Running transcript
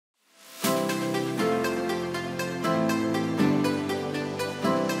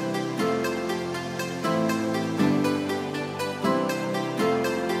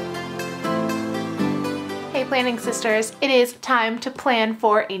planning sisters. It is time to plan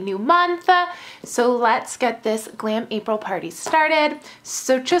for a new month. So let's get this Glam April party started.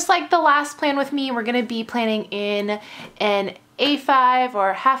 So just like the last plan with me, we're gonna be planning in an A5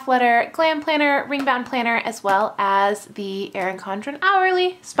 or half letter Glam Planner, ring bound planner, as well as the Erin Condren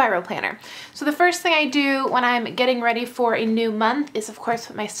Hourly Spiral Planner. So the first thing I do when I'm getting ready for a new month is of course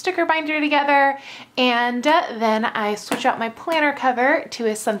put my sticker binder together, and then I switch out my planner cover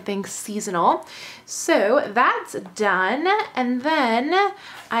to something seasonal. So that's done, and then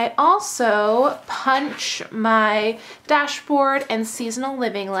I also punch my dashboard and seasonal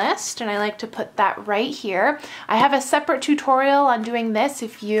living list, and I like to put that right here. I have a separate tutorial on doing this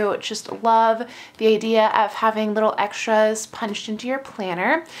if you just love the idea of having little extras punched into your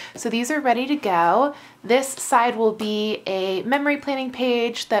planner. So these are ready to go. This side will be a memory planning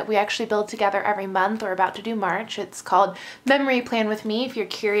page that we actually build together every month. We're about to do March. It's called Memory Plan with Me if you're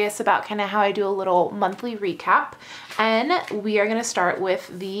curious about kind of how I do a little monthly recap. And we are going to start with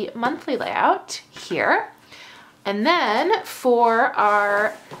the monthly layout here. And then for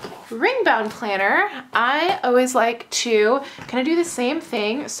our ring bound planner, I always like to kind of do the same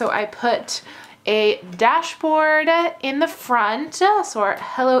thing. So I put a dashboard in the front, so our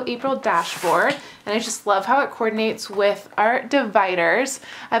Hello April dashboard, and I just love how it coordinates with our dividers.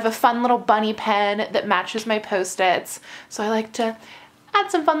 I have a fun little bunny pen that matches my Post-its, so I like to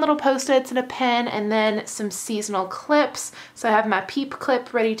add some fun little Post-its and a pen, and then some seasonal clips. So I have my peep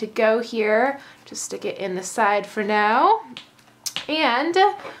clip ready to go here. Just stick it in the side for now, and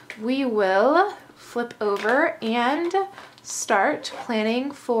we will flip over and start planning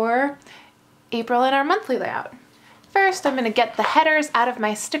for April in our monthly layout. First, I'm going to get the headers out of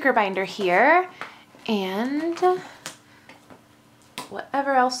my sticker binder here, and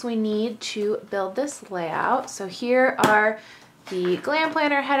whatever else we need to build this layout. So here are the Glam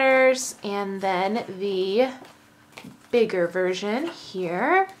Planner headers, and then the bigger version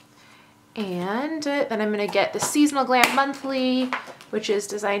here. And then I'm going to get the Seasonal Glam Monthly, which is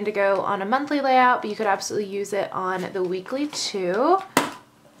designed to go on a monthly layout, but you could absolutely use it on the weekly too.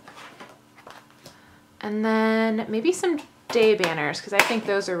 And then maybe some day banners, because I think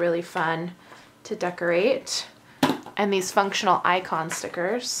those are really fun to decorate. And these functional icon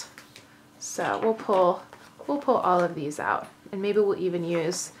stickers. So we'll pull all of these out, and maybe we'll even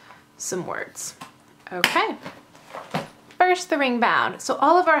use some words. Okay. First, the ring bound. So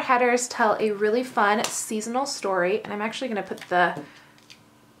all of our headers tell a really fun seasonal story, and I'm actually going to put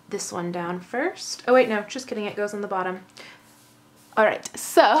this one down first. Oh wait, no, just kidding, it goes on the bottom. All right,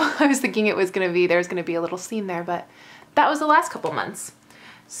 so I was thinking there was going to be a little scene there, but that was the last couple months.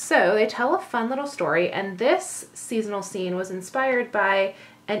 So they tell a fun little story, and this seasonal scene was inspired by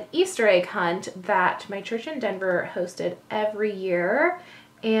an Easter egg hunt that my church in Denver hosted every year,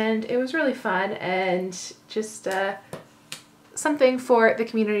 and it was really fun and just something for the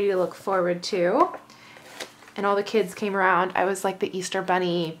community to look forward to. And all the kids came around. I was like the Easter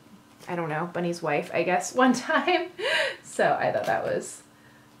bunny, I don't know, bunny's wife, I guess, one time. So I thought that was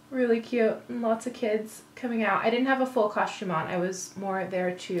really cute, and lots of kids coming out. I didn't have a full costume on. I was more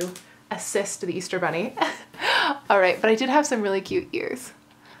there to assist the Easter bunny. All right, but I did have some really cute ears.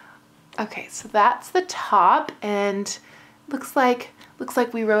 Okay, so that's the top, and looks like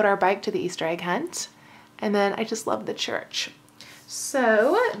we rode our bike to the Easter egg hunt. And then I just love the church.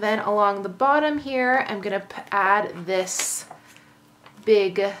 So then along the bottom here, I'm gonna add this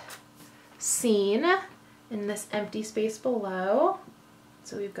big scene in this empty space below.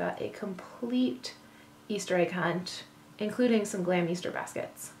 So we've got a complete Easter egg hunt, including some Glam Easter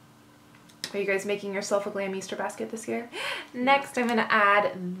baskets. Are you guys making yourself a Glam Easter basket this year? Next, I'm gonna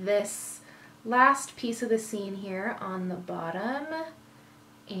add this last piece of the scene here on the bottom.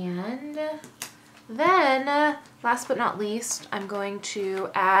 And then, last but not least, I'm going to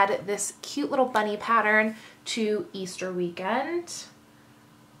add this cute little bunny pattern to Easter weekend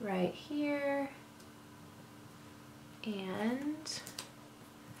right here. And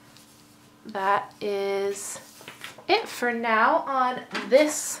that is it for now on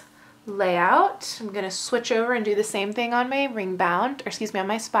this layout. I'm going to switch over and do the same thing on my ring bound, or excuse me, on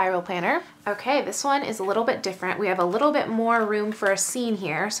my spiral planner. Okay, this one is a little bit different. We have a little bit more room for a scene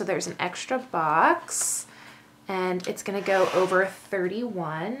here, so there's an extra box, and it's going to go over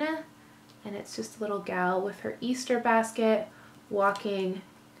 31, and it's just a little gal with her Easter basket walking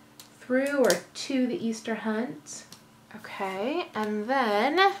through or to the Easter hunt. Okay, and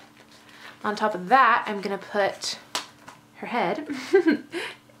then on top of that, I'm going to put her head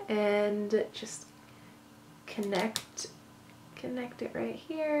and just connect it right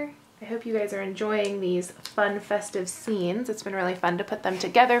here. I hope you guys are enjoying these fun festive scenes. It's been really fun to put them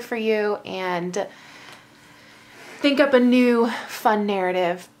together for you, and think up a new fun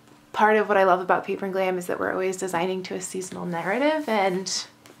narrative. Part of what I love about Paper and Glam is that we're always designing to a seasonal narrative, and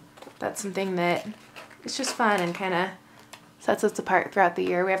that's something that is just fun and kind of sets us apart throughout the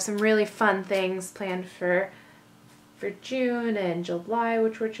year. We have some really fun things planned for June and July,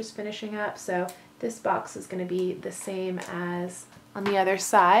 which we're just finishing up. So this box is going to be the same as on the other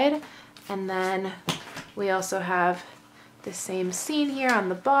side. And then we also have the same scene here on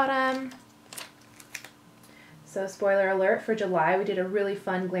the bottom. So spoiler alert, for July we did a really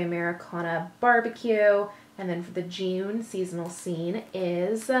fun Glamericana barbecue, and then for the June seasonal scene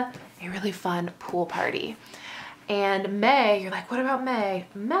is a really fun pool party. And May, you're like, what about May?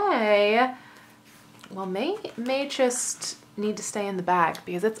 May, well, May just need to stay in the bag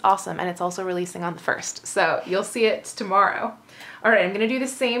because it's awesome, and it's also releasing on the 1st. So you'll see it tomorrow. All right, I'm gonna do the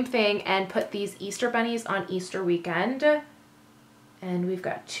same thing and put these Easter bunnies on Easter weekend. And we've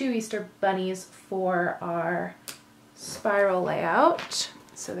got 2 Easter bunnies for our spiral layout.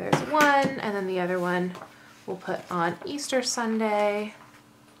 So there's one, and then the other one we'll put on Easter Sunday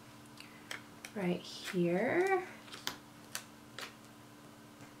right here.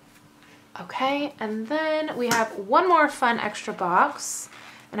 Okay, and then we have one more fun extra box,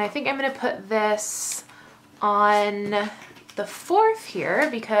 and I think I'm gonna put this on the 4th here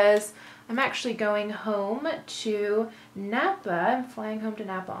because I'm actually going home to Napa. I'm flying home to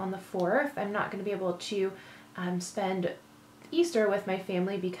Napa on the 4th. I'm not going to be able to spend Easter with my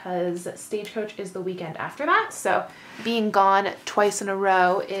family because Stagecoach is the weekend after that. So being gone twice in a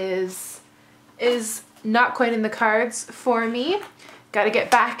row is not quite in the cards for me. Got to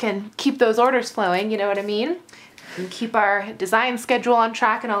get back and keep those orders flowing, you know what I mean? And keep our design schedule on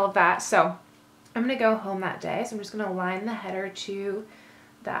track and all of that. So I'm going to go home that day. So I'm just going to align the header to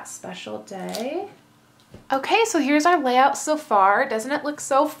that special day. Okay, so here's our layout so far. Doesn't it look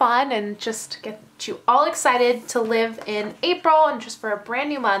so fun and just get you all excited to live in April and just for a brand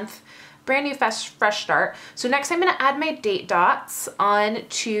new month, brand new fresh start. So next I'm going to add my date dots on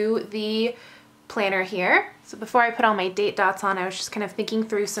to the planner here. So before I put all my date dots on, I was just kind of thinking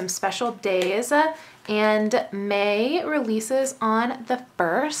through some special days, and May releases on the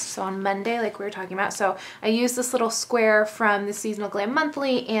 1st, so on Monday like we were talking about. So I used this little square from the Seasonal Glam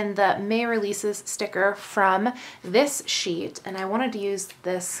Monthly and the May releases sticker from this sheet, and I wanted to use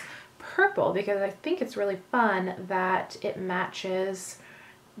this purple because I think it's really fun that it matches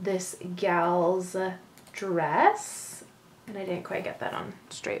this gal's dress. And I didn't quite get that on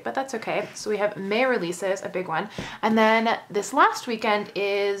straight, but that's okay. So we have May releases, a big one. And then this last weekend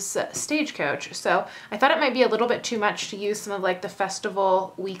is Stagecoach. So I thought it might be a little bit too much to use some of like the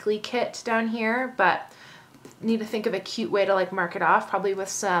festival weekly kit down here, but need to think of a cute way to like mark it off, probably with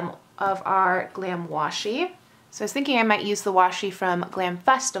some of our Glam washi. So I was thinking I might use the washi from Glam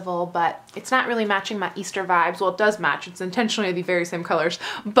Festival, but it's not really matching my Easter vibes. Well, it does match. It's intentionally the very same colors,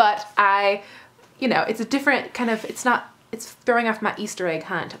 but you know, it's a different kind of, it's throwing off my Easter egg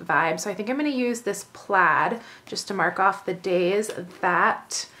hunt vibe. So I think I'm going to use this plaid just to mark off the days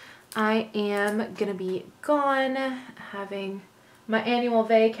that I am going to be gone, having my annual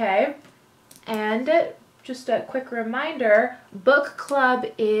vacay. And just a quick reminder, book club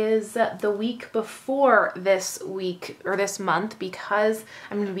is the week before this week or this month because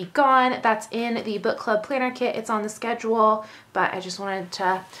I'm going to be gone. That's in the book club planner kit. It's on the schedule, but I just wanted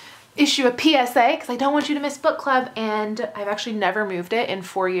to issue a PSA because I don't want you to miss book club, and I've actually never moved it in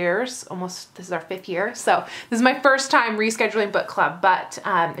 4 years. Almost, this is our 5th year. So this is my first time rescheduling book club, but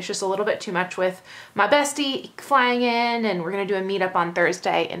it's just a little bit too much with my bestie flying in, and we're gonna do a meetup on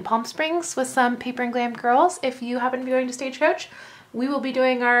Thursday in Palm Springs with some Paper and Glam girls. If you happen to be going to Stagecoach, we will be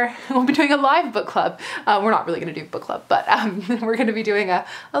doing a live book club. We're not really gonna do book club, but we're gonna be doing a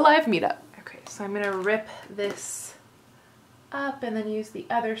live meetup. Okay, so I'm gonna rip this up and then use the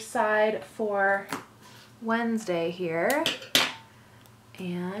other side for Wednesday here.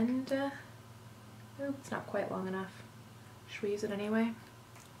 And oh, it's not quite long enough. Should we use it anyway?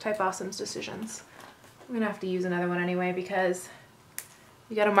 Type Awesome's decisions. I'm gonna have to use another one anyway because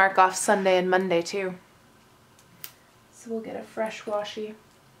you gotta mark off Sunday and Monday too. So we'll get a fresh washi.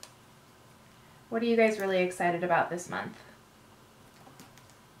 What are you guys really excited about this month?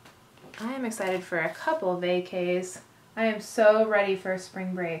 I am excited for a couple vacays. I am so ready for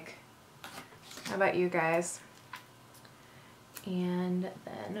spring break. How about you guys? And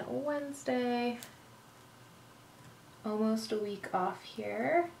then Wednesday, almost a week off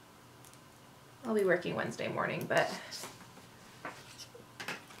here. I'll be working Wednesday morning, but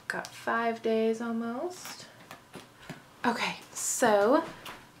got 5 days almost. Okay, so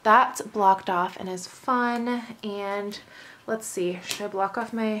that's blocked off and is fun. And let's see, should I block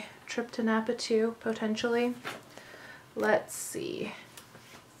off my trip to Napa too, potentially? let's see.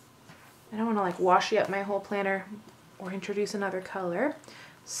 I don't want to like washi up my whole planner or introduce another color.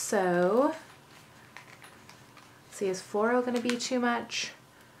 So, let's see, is floral going to be too much?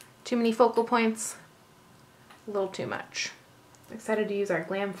 Too many focal points? A little too much. I'm excited to use our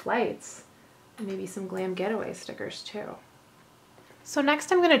Glam Flights and maybe some Glam Getaway stickers too. So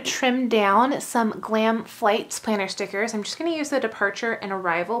next I'm going to trim down some Glam Flights planner stickers. I'm just going to use the departure and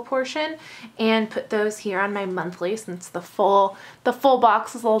arrival portion and put those here on my monthly, since the full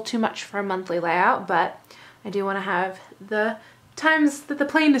box is a little too much for a monthly layout, but I do want to have the times that the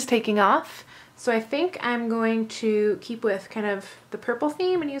plane is taking off. So I think I'm going to keep with kind of the purple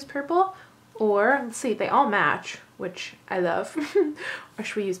theme and use purple, or let's see, they all match, which I love. Or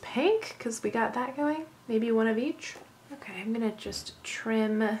should we use pink because we got that going? Maybe one of each. Okay, I'm gonna just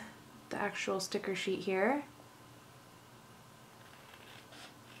trim the actual sticker sheet here.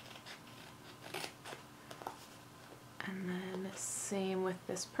 And then same with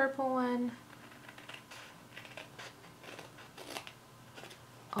this purple one.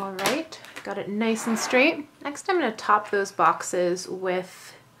 All right, got it nice and straight. Next I'm gonna top those boxes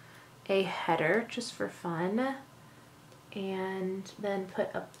with a header just for fun, and then put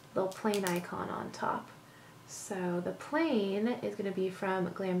a little plane icon on top. So the plane is going to be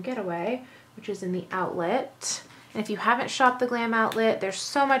from Glam Getaway, which is in the outlet. And if you haven't shopped the Glam outlet, there's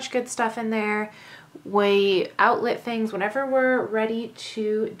so much good stuff in there. We outlet things whenever we're ready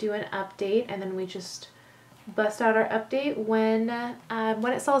to do an update, and then we just bust out our update when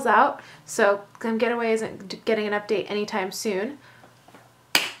it sells out. So Glam Getaway isn't getting an update anytime soon.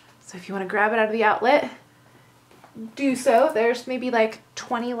 So if you want to grab it out of the outlet, do so. There's maybe like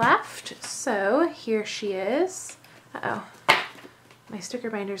 20 left. So here she is. Uh-oh, my sticker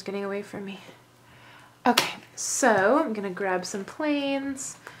binder is getting away from me. Okay, so I'm gonna grab some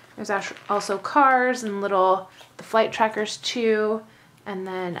planes. There's also cars and the flight trackers too, and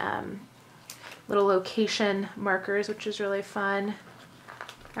then little location markers, which is really fun.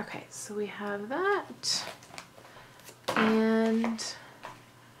 Okay, so we have that, and I'm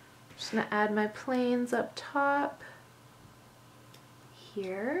just gonna add my planes up top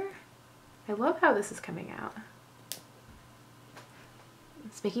here. I love how this is coming out.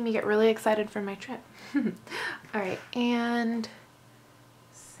 It's making me get really excited for my trip. All right, and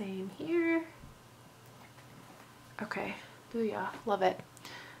same here. Okay, booyah, love it.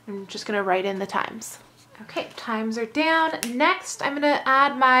 I'm just gonna write in the times. Okay, times are down. Next, I'm gonna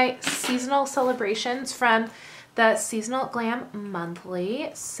add my seasonal celebrations from the Seasonal Glam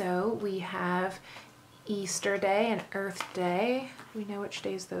Monthly. So we have Easter Day and Earth Day. We know which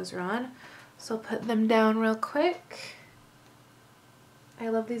days those are on. So I'll put them down real quick. I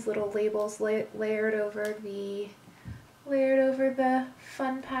love these little labels layered over the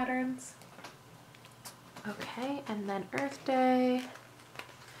fun patterns. Okay, and then Earth Day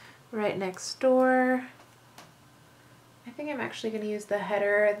right next door. I think I'm actually going to use the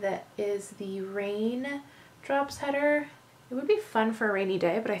header that is the rain drops header. It would be fun for a rainy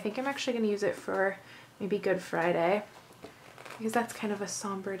day, but I think I'm actually going to use it for maybe Good Friday, because that's kind of a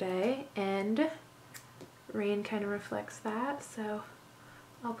somber day and rain kind of reflects that. So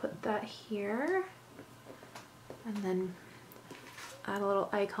I'll put that here and then add a little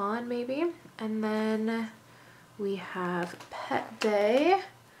icon maybe. And then we have Pet Day.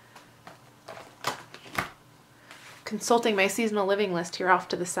 Consulting my seasonal living list here off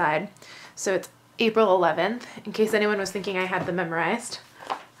to the side. So it's April 11th, in case anyone was thinking I had them memorized.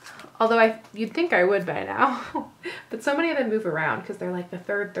 Although you'd think I would by now. But so many of them move around because they're like the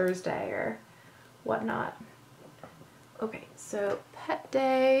third Thursday or whatnot. Okay, so Pet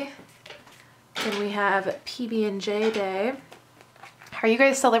Day. Then we have PB&J Day. How are you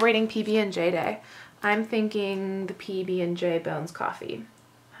guys celebrating PB&J Day? I'm thinking the PB&J Bones Coffee.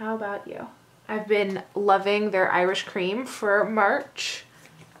 How about you? I've been loving their Irish cream for March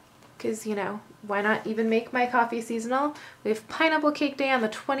because, you know, why not even make my coffee seasonal? We have Pineapple Cake Day on the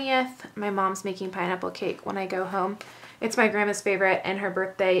 20th. My mom's making pineapple cake when I go home. It's my grandma's favorite, and her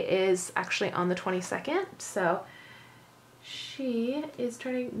birthday is actually on the 22nd. So she is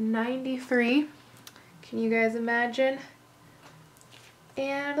turning 93. Can you guys imagine?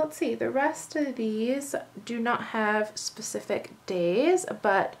 And let's see, the rest of these do not have specific days,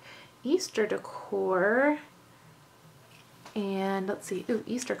 but Easter decor, and let's see, ooh,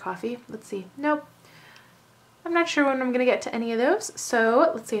 Easter coffee, let's see, nope. I'm not sure when I'm gonna get to any of those,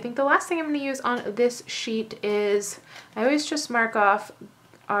 so let's see, I think the last thing I'm gonna use on this sheet is, I always just mark off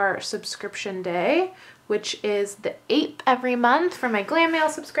our subscription day, which is the 8th every month for my Glam Mail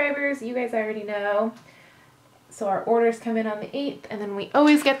subscribers. You guys already know. So our orders come in on the 8th, and then we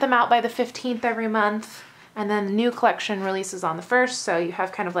always get them out by the 15th every month. and then the new collection releases on the 1st, so you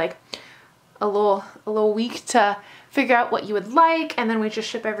have kind of like a little week to figure out what you would like, and then we just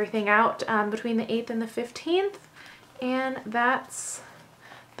ship everything out between the 8th and the 15th, and that's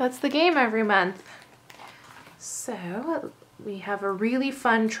the game every month. So we have a really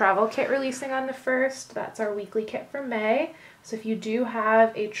fun travel kit releasing on the 1st. That's our weekly kit for May. So if you do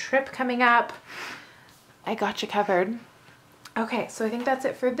have a trip coming up, I got you covered. Okay, so I think that's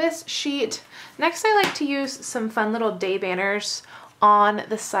it for this sheet. Next, I like to use some fun little day banners on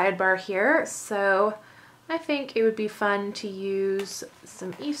the sidebar here. So I think it would be fun to use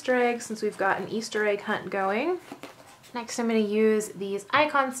some Easter eggs since we've got an Easter egg hunt going. Next, I'm going to use these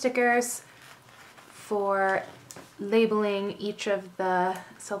icon stickers for labeling each of the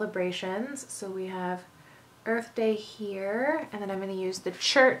celebrations. So we have Earth Day here, and then I'm going to use the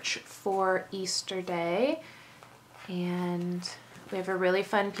church for Easter Day. And we have a really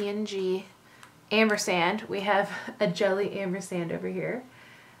fun PNG ampersand. We have a jelly ampersand over here.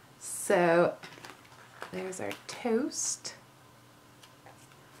 So there's our toast.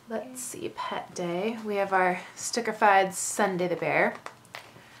 Let's see, Pet Day. We have our stickerfied Sunday the Bear.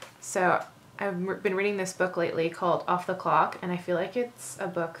 So I've been reading this book lately called Off the Clock, and I feel like it's a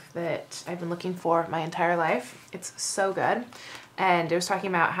book that I've been looking for my entire life. It's so good. And it was talking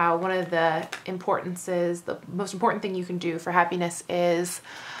about how one of the importances, the most important thing you can do for happiness is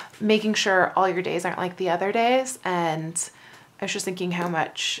making sure all your days aren't like the other days. And I was just thinking how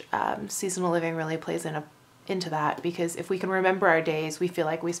much seasonal living really plays into that, because if we can remember our days, we feel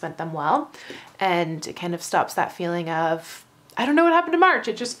like we spent them well, and it kind of stops that feeling of, I don't know what happened to March,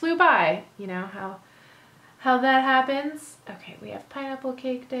 it just flew by. You know how that happens. Okay, we have Pineapple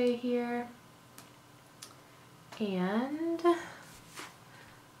Cake Day here, and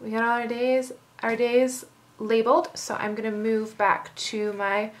we got all our days labeled. So I'm gonna move back to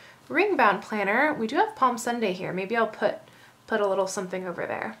my ring bound planner. We do have Palm Sunday here. Maybe I'll put a little something over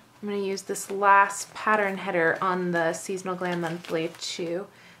there. I'm going to use this last pattern header on the Seasonal Glam Monthly to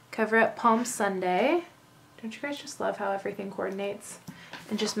cover up Palm Sunday. Don't you guys just love how everything coordinates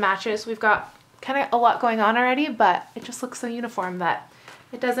and just matches? We've got kind of a lot going on already, but it just looks so uniform that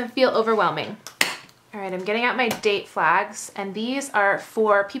it doesn't feel overwhelming. All right, I'm getting out my date flags, and these are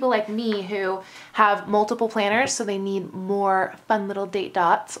for people like me who have multiple planners, so they need more fun little date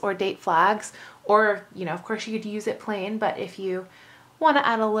dots or date flags, or, you know, of course you could use it plain, but if you want to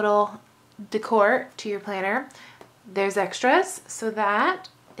add a little decor to your planner, there's extras. So that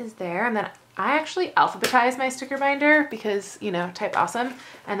is there. And then I actually alphabetize my sticker binder because, you know, type awesome,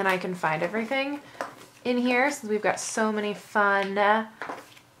 and then I can find everything in here since we've got so many fun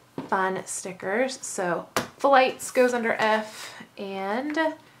stickers. So Flights goes under F, and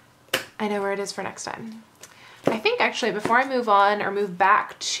I know where it is for next time. I think actually before I move on or move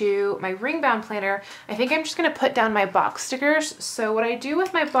back to my ring bound planner, I think I'm just going to put down my box stickers. So what I do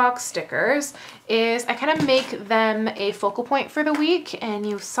with my box stickers is I kind of make them a focal point for the week, and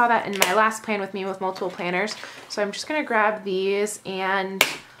you saw that in my last plan with me with multiple planners. So I'm just going to grab these and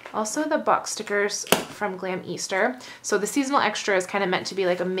also the box stickers from Glam Easter. So the seasonal extra is kind of meant to be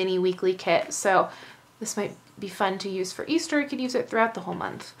like a mini weekly kit. So this might be fun to use for Easter. You could use it throughout the whole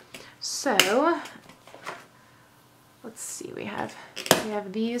month. So let's see, we have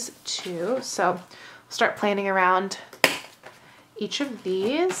these two. So we'll start planning around each of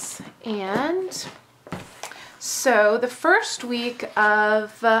these. And so the first week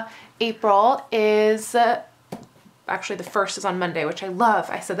of April is, actually the 1st is on Monday, which I love.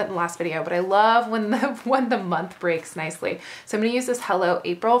 I said that in the last video, but I love when the month breaks nicely. So I'm gonna use this Hello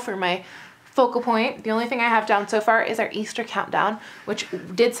April for my focal point. The only thing I have down so far is our Easter countdown, which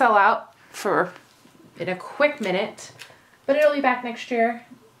did sell out in a quick minute, but it'll be back next year.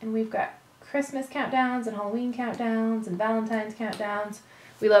 And we've got Christmas countdowns and Halloween countdowns and Valentine's countdowns.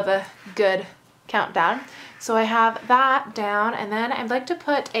 We love a good countdown. So I have that down, and then I'd like to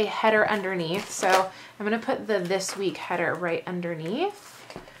put a header underneath. So I'm going to put the this week header right underneath.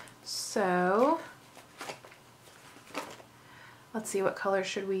 So let's see, what color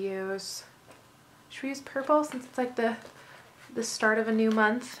should we use? Should we use purple since it's like the start of a new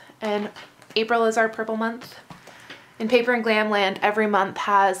month, and April is our purple month? In Paper and Glam Land, every month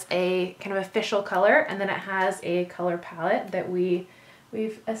has a kind of official color, and then it has a color palette that we've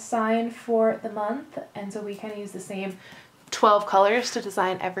assigned for the month, and so we kind of use the same 12 colors to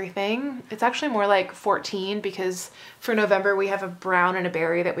design everything. It's actually more like 14 because for November we have a brown and a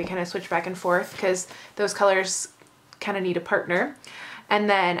berry that we kind of switch back and forth because those colors kind of need a partner. And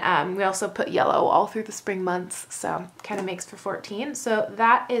then we also put yellow all through the spring months, so kind of makes for 14. So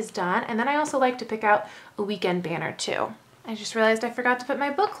that is done. And then I also like to pick out a weekend banner too. I just realized I forgot to put my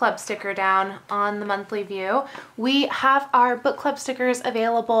book club sticker down on the monthly view. We have our book club stickers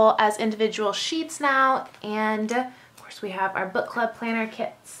available as individual sheets now, and of course we have our book club planner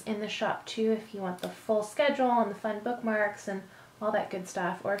kits in the shop too if you want the full schedule and the fun bookmarks and all that good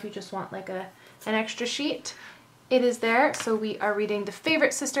stuff, or if you just want like an extra sheet. It is there. So we are reading The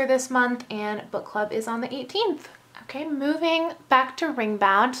Favorite Sister this month, and book club is on the 18th. Okay, moving back to ring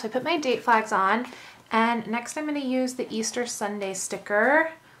bound. So I put my date flags on, and next I'm going to use the Easter Sunday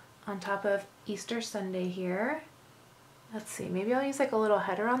sticker on top of Easter Sunday here. Let's see, maybe I'll use like a little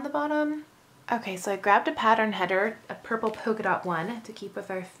header on the bottom. Okay, so I grabbed a pattern header, a purple polka dot one to keep with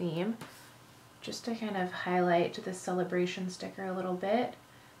our theme, just to kind of highlight the celebration sticker a little bit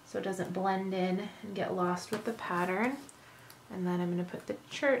so it doesn't blend in and get lost with the pattern. And then I'm going to put the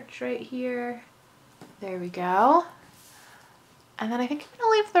church right here. There we go. And then I think I'm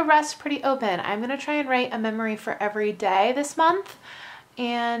going to leave the rest pretty open. I'm going to try and write a memory for every day this month,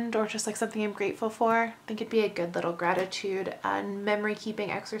 or just like something I'm grateful for. I think it'd be a good little gratitude and memory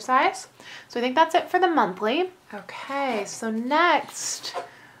keeping exercise. So I think that's it for the monthly. Okay, so next,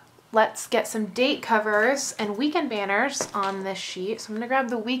 let's get some date covers and weekend banners on this sheet. So I'm going to grab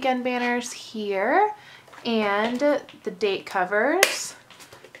the weekend banners here and the date covers.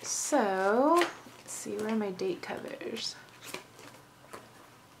 So let's see, where are my date covers?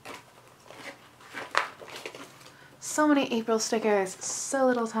 So many April stickers, so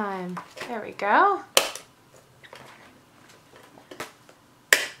little time. There we go.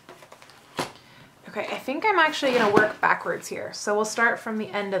 Okay, I think I'm actually going to work backwards here. So we'll start from the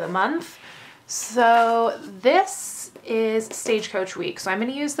end of the month. So this is Stagecoach Week. So I'm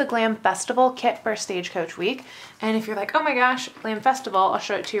going to use the Glam Festival kit for Stagecoach Week. And if you're like, oh my gosh, Glam Festival, I'll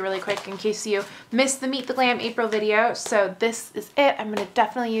show it to you really quick in case you missed the Meet the Glam April video. So this is it. I'm going to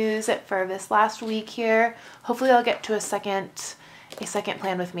definitely use it for this last week here. Hopefully I'll get to a second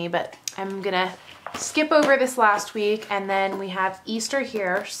plan with me, but I'm going to skip over this last week, and then we have Easter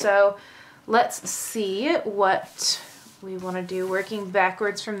here. So let's see what we want to do working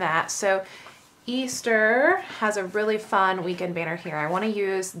backwards from that. So Easter has a really fun weekend banner here. I want to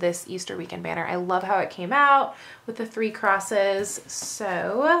use this Easter weekend banner. I love how it came out with the 3 crosses.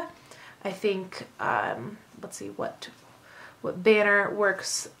 So I think, let's see what banner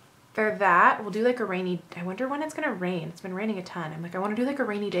works for that. We'll do like a rainy, I wonder when it's going to rain. It's been raining a ton. I'm like, I want to do like a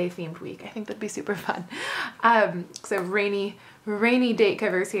rainy day themed week. I think that'd be super fun. So rainy date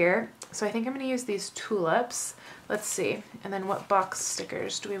covers here. So I think I'm going to use these tulips. Let's see. And then what box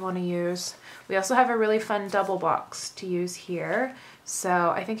stickers do we want to use? We also have a really fun double box to use here. So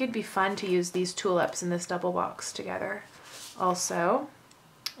I think it'd be fun to use these tulips in this double box together also.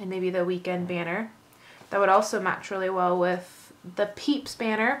 And maybe the weekend banner. That would also match really well with the Peeps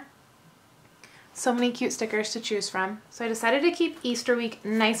banner. So many cute stickers to choose from. So I decided to keep Easter week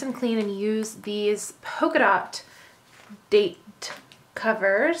nice and clean and use these polka dot date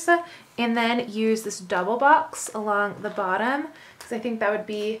covers, and then use this double box along the bottom, because I think that would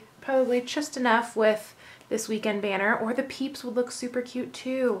be probably just enough with this weekend banner, or the Peeps would look super cute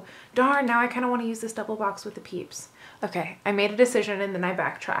too. Darn, now I kind of want to use this double box with the Peeps. Okay, I made a decision and then I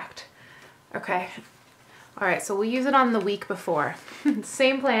backtracked. Okay, all right, so we'll use it on the week before.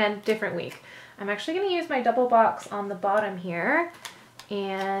 Same plan, different week. I'm actually going to use my double box on the bottom here,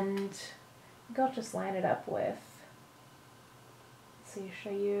 and I think I'll just line it up with, let's see,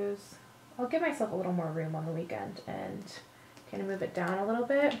 should I use, I'll give myself a little more room on the weekend and kind of move it down a little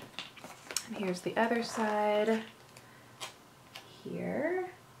bit. And here's the other side here.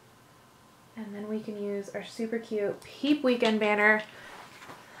 And then we can use our super cute Peep weekend banner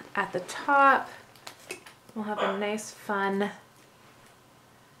at the top. We'll have a nice fun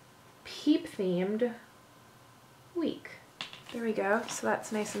Peep themed week. There we go. So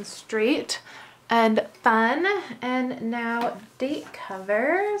that's nice and straight and fun. And now date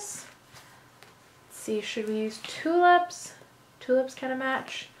covers. Let's see, should we use tulips? Tulips kind of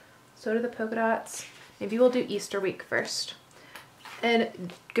match. So do the polka dots. Maybe we'll do Easter week first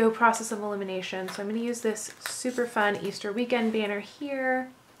and go process of elimination. So I'm going to use this super fun Easter weekend banner here.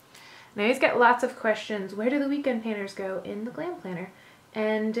 And I always get lots of questions, where do the weekend banners go in the Glam Planner?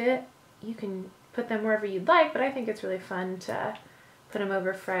 And you can put them wherever you'd like, but I think it's really fun to put them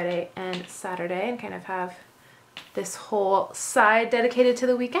over Friday and Saturday and kind of have this whole side dedicated to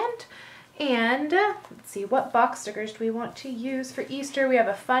the weekend. And let's see, what box stickers do we want to use for Easter? We have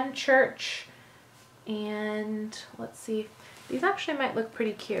a fun church, and let's see, these actually might look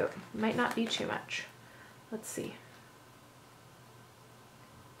pretty cute. Might not be too much. Let's see.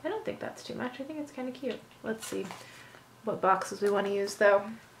 I don't think that's too much. I think it's kind of cute. Let's see what boxes we want to use though.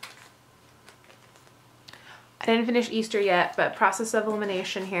 I didn't finish Easter yet, but process of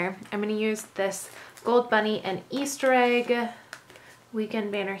elimination here. I'm going to use this Gold Bunny and Easter egg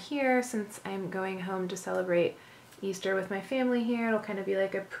weekend banner here since I'm going home to celebrate Easter with my family here. It'll kind of be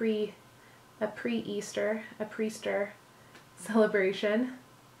like a pre-Easter celebration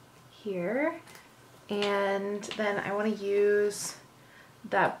here. And then I want to use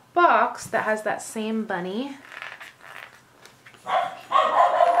that box that has that same bunny.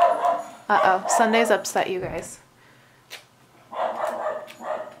 Uh-oh, Sunday's upset, you guys.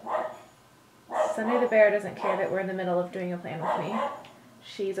 Sunday the bear doesn't care that we're in the middle of doing a plan with me.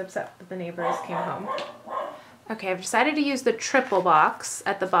 She's upset that the neighbors came home. Okay, I've decided to use the triple box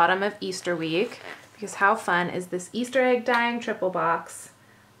at the bottom of Easter week because how fun is this Easter egg dyeing triple box?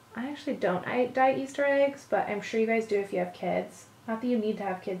 I actually don't dye Easter eggs, but I'm sure you guys do if you have kids. Not that you need to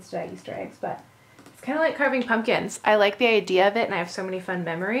have kids to dye Easter eggs, but it's kind of like carving pumpkins. I like the idea of it and I have so many fun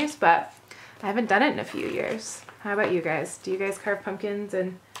memories, but I haven't done it in a few years. How about you guys? Do you guys carve pumpkins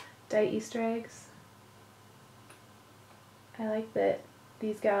and dye Easter eggs? I like that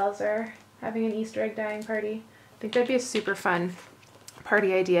these gals are having an Easter egg dyeing party. I think that'd be a super fun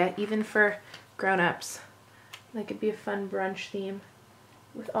party idea, even for grown-ups. Like it'd be a fun brunch theme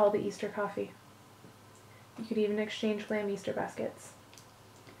with all the Easter coffee. You could even exchange Glam Easter baskets.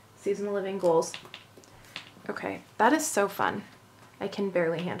 Seasonal living goals. Okay, that is so fun. I can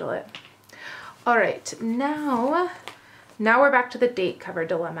barely handle it. All right, now we're back to the date cover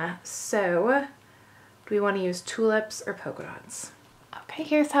dilemma. So, do we want to use tulips or polka dots? Okay,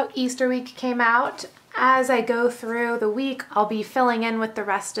 here's how Easter week came out. As I go through the week, I'll be filling in with the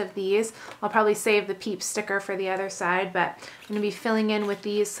rest of these. I'll probably save the peep sticker for the other side, but I'm going to be filling in with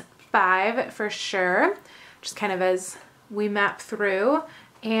these 5 for sure, just kind of as we map through.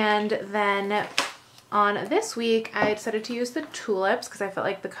 And then on this week, I decided to use the tulips because I felt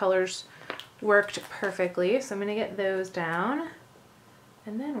like the colors worked perfectly. So I'm going to get those down,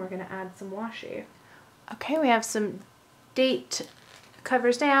 and then we're going to add some washi. Okay, we have some date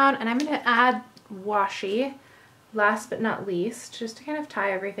covers down, and I'm going to add washi last but not least, just to kind of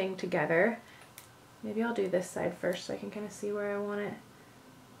tie everything together. Maybe I'll do this side first so I can kind of see where I want it.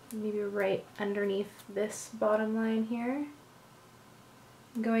 Maybe right underneath this bottom line here.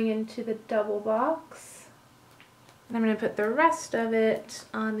 Going into the double box. And I'm going to put the rest of it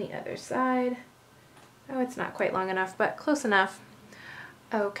on the other side. Oh, it's not quite long enough, but close enough.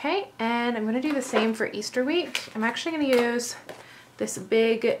 Okay, and I'm going to do the same for Easter week. I'm actually going to use this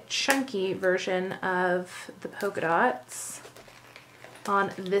big chunky version of the polka dots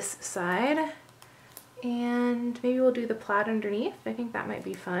on this side, and maybe we'll do the plaid underneath. I think that might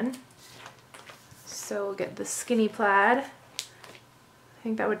be fun. So we'll get the skinny plaid. I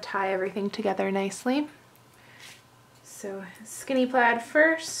think that would tie everything together nicely. So skinny plaid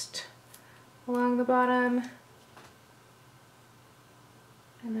first along the bottom,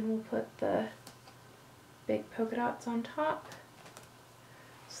 and then we'll put the big polka dots on top.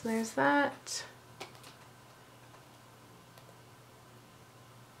 So there's that.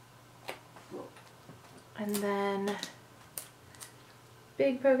 And then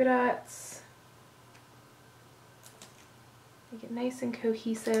big polka dots. Make it nice and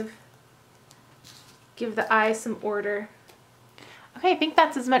cohesive. Give the eye some order. Okay, I think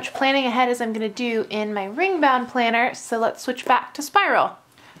that's as much planning ahead as I'm going to do in my ring-bound planner, so let's switch back to spiral.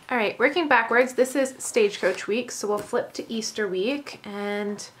 All right, working backwards, this is Stagecoach week, so we'll flip to Easter week,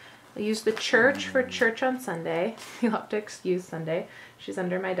 and I'll use the church for church on Sunday. You'll have to excuse Sunday. She's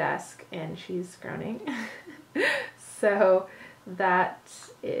under my desk, and she's groaning. So that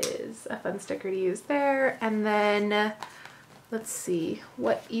is a fun sticker to use there. And then, let's see,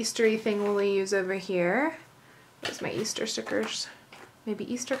 what Eastery thing will we use over here? There's my Easter stickers.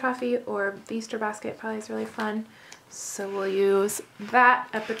 Maybe Easter coffee or the Easter basket probably is really fun. So we'll use that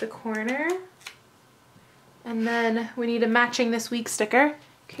up at the corner. And then we need a matching this week sticker.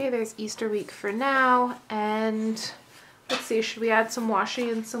 Okay, there's Easter week for now. And let's see, should we add some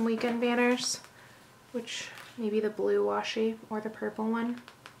washi and some weekend banners? Which, maybe the blue washi or the purple one.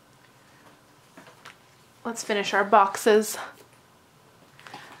 Let's finish our boxes.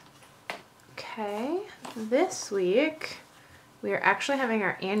 Okay, this week we are actually having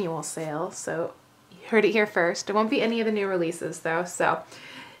our annual sale, so you heard it here first. It won't be any of the new releases though, so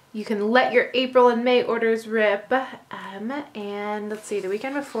you can let your April and May orders rip. And let's see, the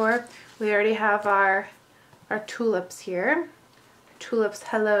weekend before, we already have our tulips here. Tulips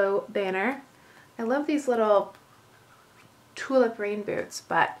Hello banner. I love these little tulip rain boots,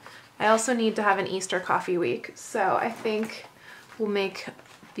 but I also need to have an Easter coffee week, so I think we'll make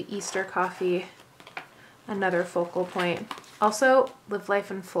the Easter coffee another focal point. Also, Live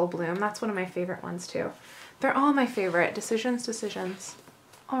Life in Full Bloom. That's one of my favorite ones too. They're all my favorite. Decisions.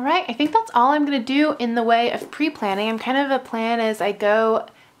 All right, I think that's all I'm gonna do in the way of pre-planning. I'm kind of a plan as I go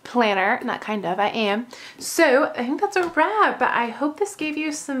planner, not kind of, I am. So I think that's a wrap, but I hope this gave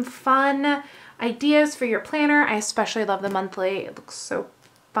you some fun ideas for your planner. I especially love the monthly. It looks so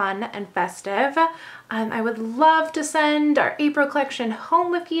fun and festive. I would love to send our April collection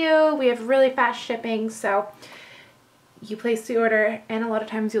home with you. We have really fast shipping, so you place the order and a lot of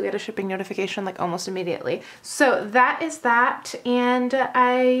times you'll get a shipping notification like almost immediately. So that is that, and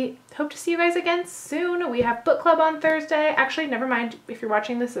I hope to see you guys again soon. We have book club on Thursday. Actually, never mind, if you're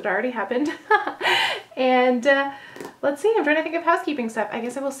watching this, it already happened. And let's see, I'm trying to think of housekeeping stuff. I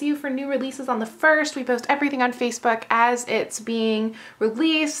guess I will see you for new releases on the 1st. We post everything on Facebook as it's being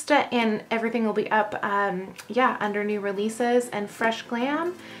released, and everything will be up, yeah, under new releases and fresh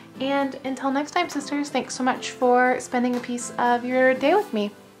glam. And until next time, sisters, thanks so much for spending a piece of your day with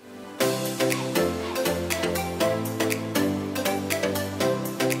me.